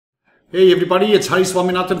Hey everybody, it's Hari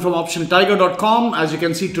Swaminathan from OptionTiger.com. As you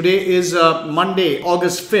can see, today is Monday,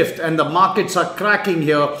 August 5th, and the markets are cracking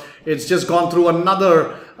here. It's just gone through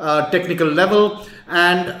another technical level,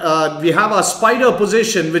 and we have a spider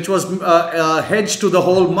position which was hedged to the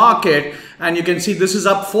whole market, and you can see this is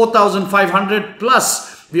up 4,500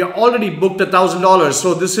 plus. We are already booked $1,000,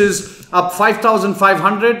 so this is up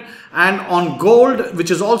 5,500, and on gold,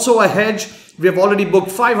 which is also a hedge, we have already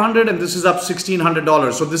booked 500 and this is up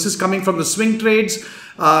 $1,600. So this is coming from the swing trades.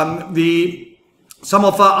 Some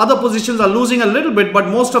of our other positions are losing a little bit, but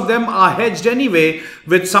most of them are hedged anyway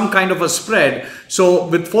with some kind of a spread. So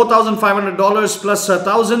with $4,500 plus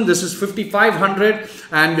 1,000, this is 5,500,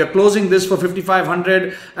 and we are closing this for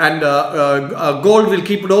 5,500. And gold will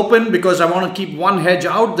keep it open because I want to keep one hedge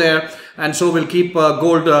out there, and so we'll keep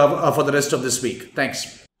gold for the rest of this week.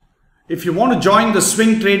 Thanks. If you want to join the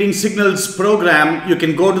Swing Trading Signals program, you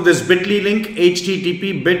can go to this bit.ly link,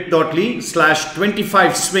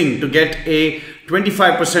 http:/25swing to get a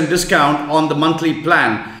 25% discount on the monthly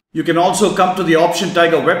plan. You can also come to the Option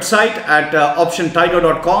Tiger website at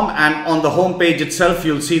OptionTiger.com, and on the home page itself,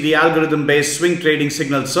 you'll see the algorithm-based Swing Trading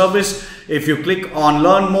Signals service. If you click on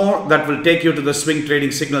Learn More, that will take you to the Swing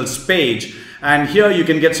Trading Signals page. And here you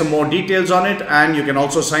can get some more details on it, and you can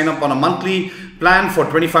also sign up on a monthly plan for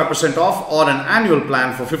 25% off or an annual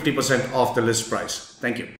plan for 50% off the list price.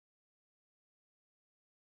 Thank you.